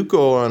if you do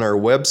go on our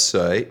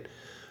website,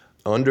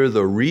 under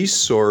the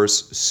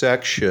resource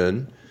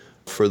section,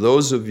 for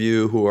those of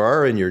you who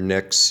are in your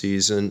next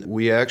season,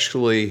 we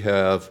actually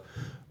have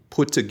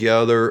put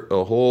together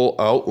a whole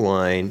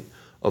outline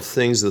of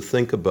things to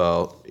think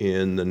about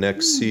in the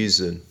next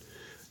season.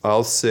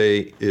 I'll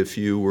say if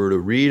you were to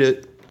read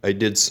it, I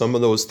did some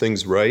of those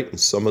things right and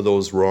some of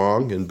those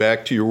wrong. And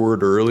back to your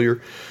word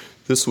earlier,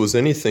 this was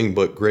anything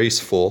but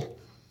graceful.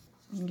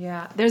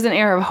 Yeah, there's an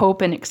air of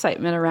hope and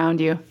excitement around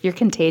you. You're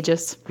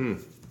contagious.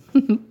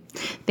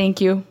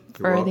 Thank you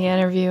for the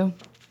interview.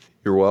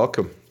 You're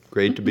welcome.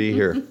 Great to be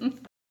here.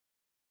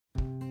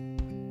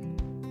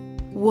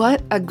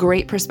 What a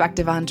great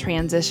perspective on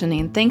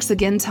transitioning. Thanks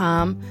again,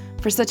 Tom,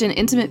 for such an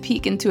intimate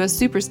peek into a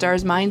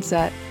superstar's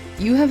mindset.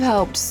 You have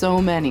helped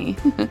so many.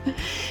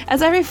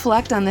 As I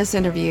reflect on this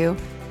interview,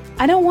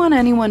 I don't want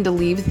anyone to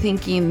leave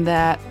thinking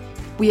that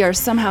we are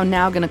somehow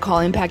now going to call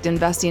impact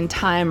investing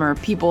time or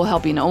people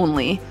helping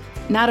only.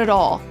 Not at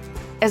all.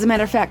 As a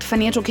matter of fact,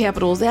 financial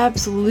capital is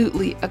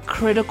absolutely a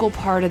critical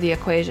part of the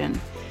equation.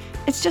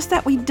 It's just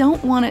that we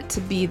don't want it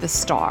to be the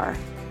star.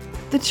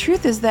 The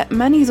truth is that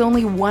money is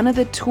only one of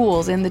the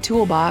tools in the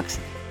toolbox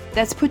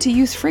that's put to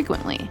use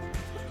frequently.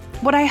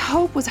 What I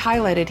hope was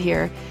highlighted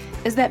here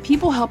is that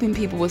people helping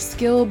people with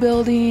skill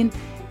building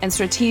and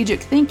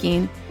strategic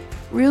thinking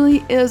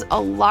really is a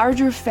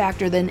larger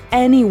factor than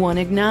anyone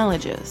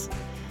acknowledges.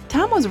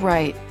 Tom was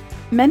right.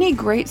 Many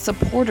great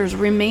supporters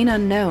remain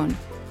unknown,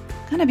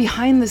 kind of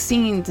behind the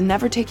scenes,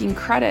 never taking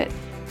credit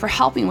for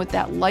helping with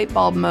that light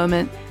bulb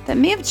moment that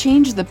may have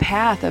changed the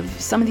path of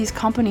some of these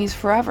companies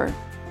forever.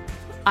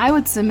 I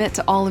would submit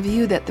to all of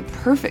you that the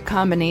perfect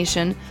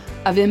combination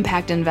of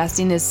impact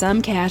investing is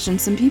some cash and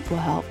some people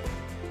help.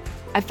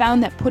 I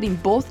found that putting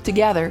both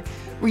together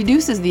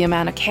reduces the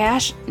amount of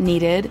cash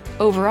needed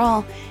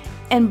overall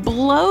and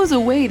blows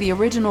away the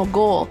original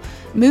goal,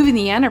 moving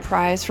the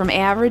enterprise from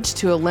average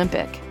to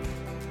Olympic.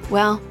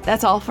 Well,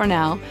 that's all for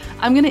now.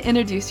 I'm going to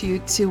introduce you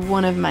to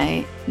one of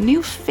my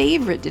new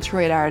favorite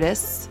Detroit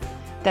artists.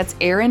 That's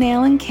Erin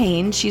Allen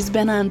Kane. She's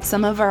been on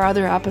some of our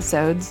other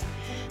episodes.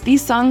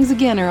 These songs,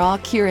 again, are all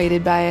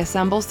curated by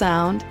Assemble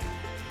Sound.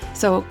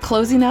 So,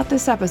 closing out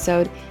this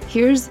episode,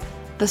 here's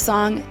the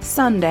song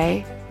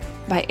Sunday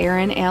by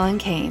Erin Allen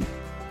Kane.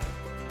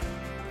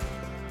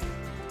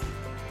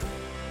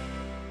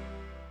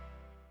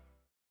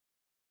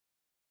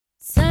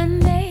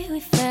 Sunday we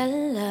fell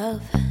in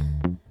love.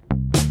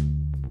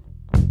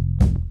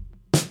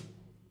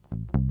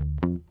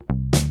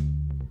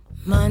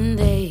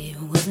 Monday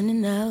wasn't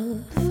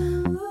enough.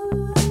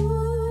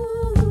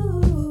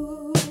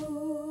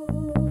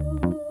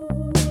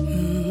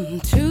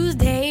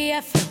 Tuesday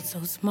I felt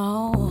so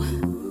small.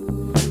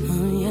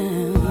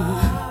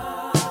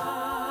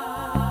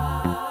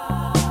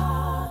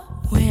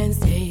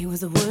 Wednesday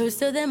was the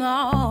worst of them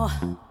all.